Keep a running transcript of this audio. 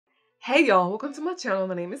Hey y'all, welcome to my channel.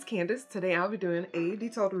 My name is Candace. Today I'll be doing a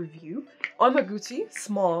detailed review on the Gucci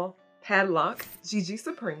Small Padlock GG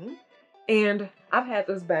Supreme. And I've had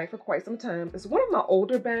this bag for quite some time. It's one of my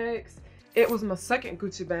older bags. It was my second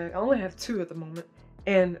Gucci bag. I only have two at the moment.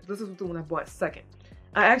 And this is the one I bought second.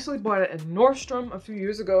 I actually bought it at Nordstrom a few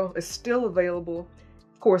years ago. It's still available.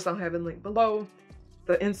 Of course, I'll have it linked below,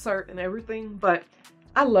 the insert and everything. But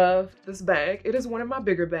I love this bag. It is one of my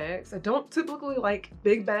bigger bags. I don't typically like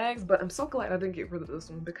big bags, but I'm so glad I didn't get rid of this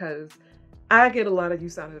one because I get a lot of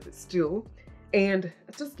use out of it still. And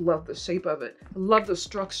I just love the shape of it. I love the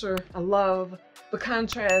structure. I love the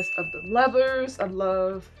contrast of the leathers. I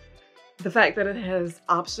love the fact that it has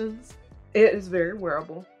options. It is very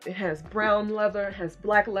wearable. It has brown leather, it has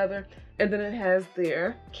black leather, and then it has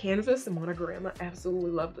their canvas and monogram. I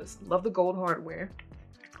absolutely love this. Love the gold hardware.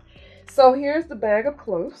 So here's the bag up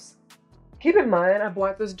close. Keep in mind, I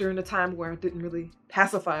bought this during the time where I didn't really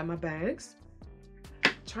pacify my bags.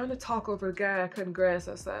 Trying to talk over the guy I couldn't grass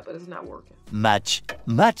outside, but it's not working. Much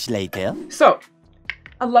later. So,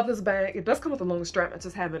 I love this bag. It does come with a long strap. I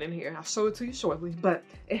just have it in here. I'll show it to you shortly, but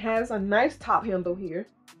it has a nice top handle here.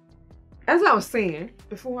 As I was saying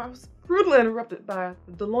before, I was rudely interrupted by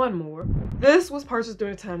the lawnmower. This was purchased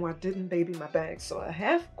during a time where I didn't baby my bags, so I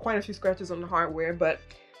have quite a few scratches on the hardware, but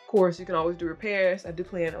of course, you can always do repairs. I do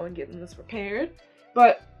plan on getting this repaired,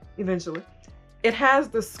 but eventually. It has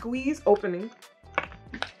the squeeze opening.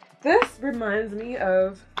 This reminds me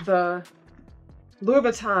of the Louis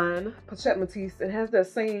Vuitton Pochette Matisse. It has that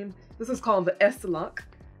same, this is called the S-Lock.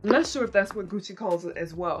 I'm not sure if that's what Gucci calls it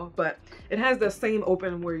as well, but it has that same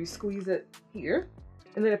open where you squeeze it here,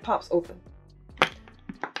 and then it pops open.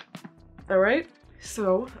 All right,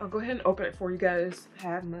 so I'll go ahead and open it for you guys. I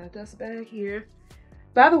have my dust bag here.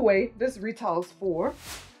 By the way, this retails for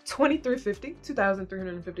 $23.50,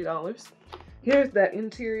 $2,350. Here's that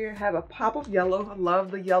interior. Have a pop of yellow. I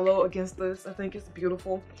love the yellow against this. I think it's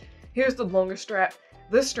beautiful. Here's the longer strap.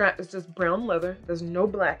 This strap is just brown leather. There's no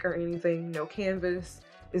black or anything, no canvas.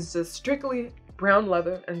 It's just strictly brown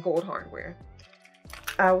leather and gold hardware.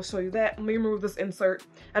 I will show you that. Let me remove this insert.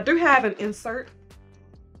 I do have an insert.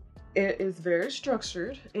 It is very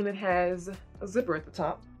structured and it has a zipper at the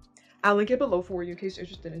top. I'll link it below for you in case you're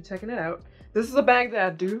interested in checking it out. This is a bag that I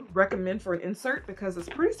do recommend for an insert because it's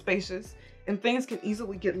pretty spacious and things can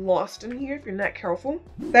easily get lost in here if you're not careful.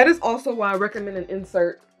 That is also why I recommend an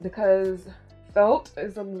insert, because felt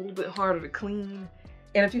is a little bit harder to clean.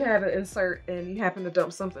 And if you have an insert and you happen to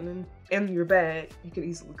dump something in your bag, you can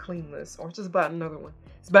easily clean this or just buy another one.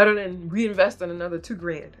 It's better than reinvesting another $2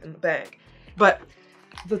 grand in the bag. But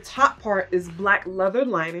the top part is black leather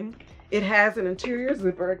lining. It has an interior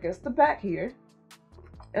zipper against the back here.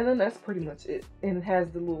 And then that's pretty much it. And it has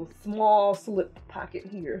the little small slip pocket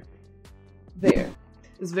here. There.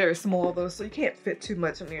 It's very small though, so you can't fit too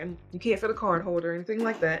much in there. You can't fit a card holder or anything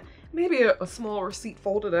like that. Maybe a small receipt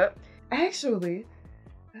folded up. Actually,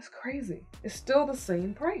 that's crazy. It's still the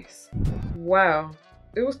same price. Wow.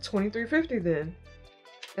 It was $23.50 then.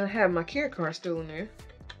 And I have my care card still in there.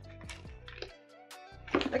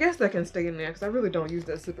 I guess that can stay in there because I really don't use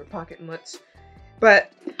that zipper pocket much.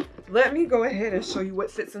 But let me go ahead and show you what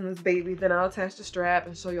fits in this baby. Then I'll attach the strap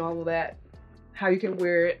and show you all of that, how you can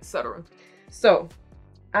wear it, etc. So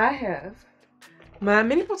I have my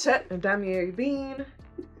mini pochette and damier bean.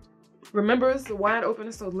 Remember, it's a wide open,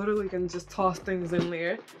 so literally you can just toss things in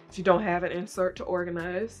there if you don't have an insert to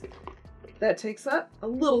organize. That takes up a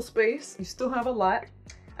little space. You still have a lot.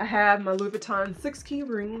 I have my Louis Vuitton 6-key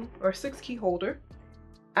ring or 6-key holder.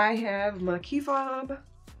 I have my key fob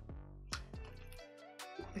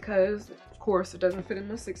because, of course, it doesn't fit in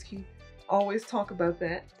my 6-key. Always talk about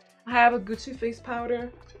that. I have a Gucci face powder.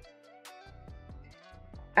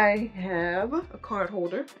 I have a card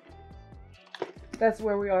holder. That's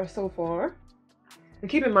where we are so far. And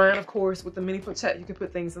keep in mind, of course, with the mini pochette, you can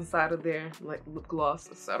put things inside of there like lip gloss,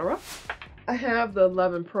 etc. I have the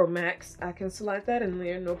 11 Pro Max. I can slide that in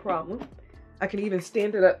there, no problem. I can even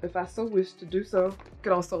stand it up if I so wish to do so. I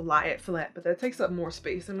could also lie it flat, but that takes up more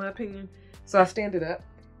space in my opinion. So I stand it up,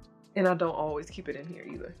 and I don't always keep it in here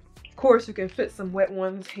either. Of course, you can fit some wet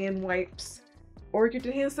ones, hand wipes, or you could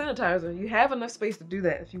do hand sanitizer. You have enough space to do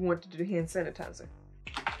that if you want to do hand sanitizer.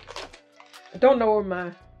 I don't know where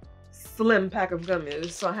my slim pack of gum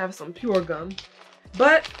is, so I have some pure gum.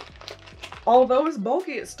 But although it's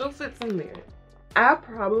bulky, it still fits in there. I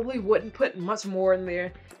probably wouldn't put much more in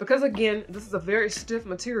there because, again, this is a very stiff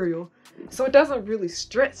material, so it doesn't really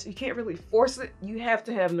stretch. You can't really force it. You have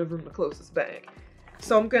to have enough room to close this bag.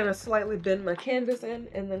 So I'm gonna slightly bend my canvas in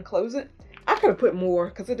and then close it. I could have put more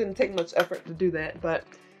because it didn't take much effort to do that, but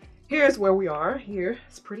here's where we are. Here,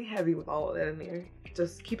 it's pretty heavy with all of that in there.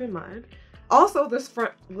 Just keep in mind. Also, this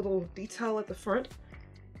front little detail at the front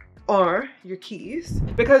are your keys,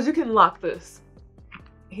 because you can lock this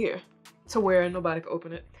here to where nobody can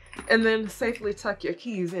open it, and then safely tuck your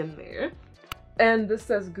keys in there. And this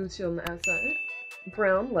says Gucci on the outside.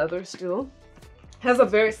 Brown leather still. Has a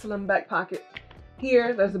very slim back pocket.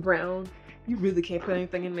 Here, there's a brown. You really can't put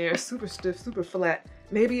anything in there. Super stiff, super flat.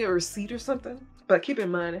 Maybe a receipt or something. But keep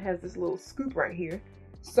in mind, it has this little scoop right here.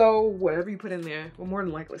 So whatever you put in there will more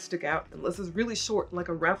than likely stick out, unless it's really short, like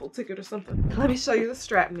a raffle ticket or something. Let me show you the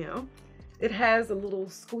strap now. It has a little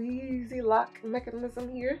squeezy lock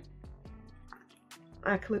mechanism here.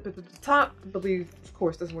 I clip it at the top. I believe, of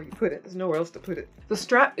course, that's where you put it. There's nowhere else to put it. The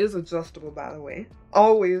strap is adjustable, by the way.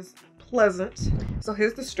 Always pleasant. So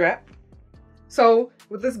here's the strap. So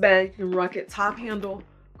with this bag, you can rock it top handle,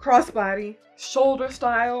 crossbody, shoulder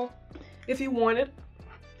style, if you want it.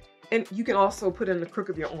 And you can also put it in the crook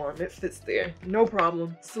of your arm. It fits there, no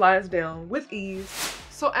problem. Slides down with ease.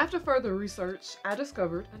 So after further research, I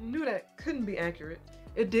discovered, I knew that couldn't be accurate.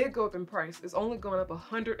 It did go up in price. It's only gone up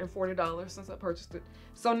 $140 since I purchased it.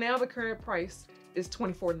 So now the current price is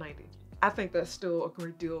 $24.90. I think that's still a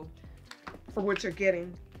great deal for what you're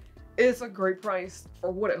getting. It's a great price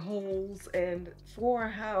for what it holds and for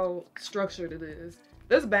how structured it is.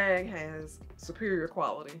 This bag has superior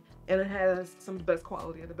quality, and it has some of the best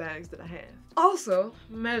quality of the bags that I have. Also,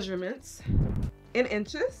 measurements in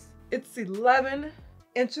inches. It's 11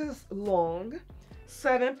 inches long,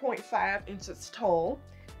 7.5 inches tall,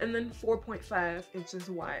 and then 4.5 inches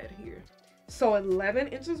wide here. So 11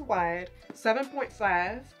 inches wide,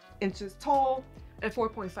 7.5 inches tall, and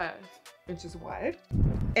 4.5 inches wide.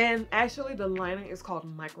 And actually the lining is called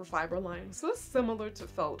microfiber lining. So it's similar to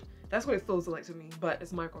felt. That's what it feels like to me, but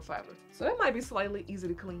it's microfiber. So that might be slightly easy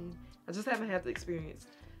to clean. I just haven't had the experience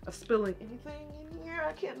of spilling anything in here.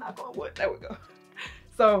 I can't knock on wood. There we go.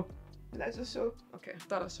 So did I just show? Okay, I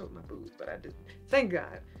thought I showed my boobs, but I didn't. Thank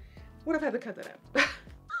God. Would have had to cut that out.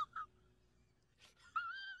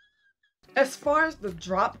 As far as the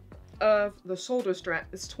drop of the shoulder strap,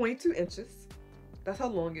 it's 22 inches. That's how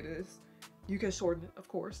long it is. You can shorten it, of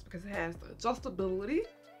course, because it has the adjustability.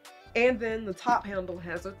 And then the top handle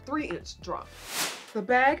has a 3-inch drop. The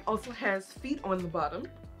bag also has feet on the bottom,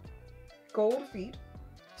 gold feet.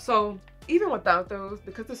 So even without those,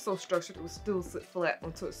 because it's so structured, it will still sit flat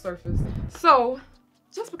onto its surface. So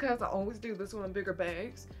just because I always do this on bigger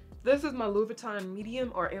bags, this is my Louis Vuitton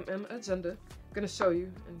medium or MM agenda. I'm gonna show you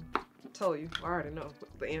and tell you. I already know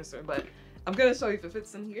the answer, but I'm gonna show you if it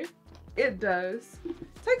fits in here. It does.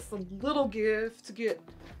 It takes a little give to get,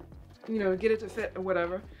 you know, get it to fit or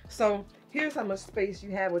whatever. So here's how much space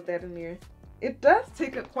you have with that in there. It does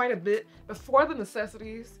take up quite a bit, but for the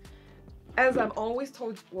necessities, as I've always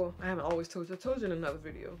told you, well, I haven't always told you, I told you in another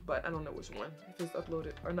video, but I don't know which one, if it's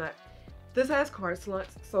uploaded or not. This has card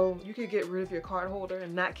slots, so you can get rid of your card holder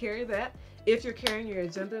and not carry that if you're carrying your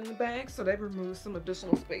agenda in the bag, so that removes some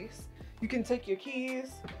additional space. You can take your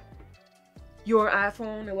keys, your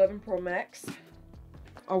iPhone 11 Pro Max,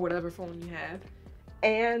 or whatever phone you have,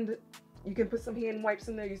 and you can put some hand wipes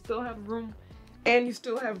in there. You still have room, and you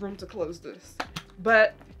still have room to close this.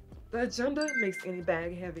 But the agenda makes any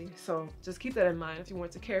bag heavy, so just keep that in mind if you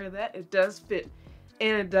want to carry that. It does fit,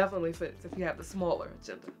 and it definitely fits if you have the smaller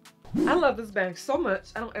agenda. I love this bag so much.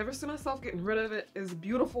 I don't ever see myself getting rid of it. It's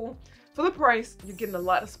beautiful. For the price, you're getting a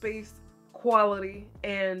lot of space, quality,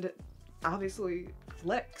 and obviously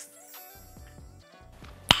flex.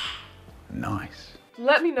 Nice.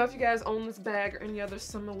 Let me know if you guys own this bag or any other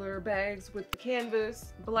similar bags with the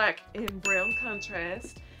canvas, black, and brown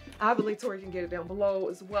contrast. I have a link to where you can get it down below,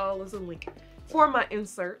 as well as a link for my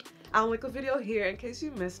insert. I'll link a video here in case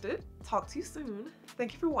you missed it. Talk to you soon.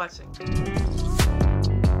 Thank you for watching.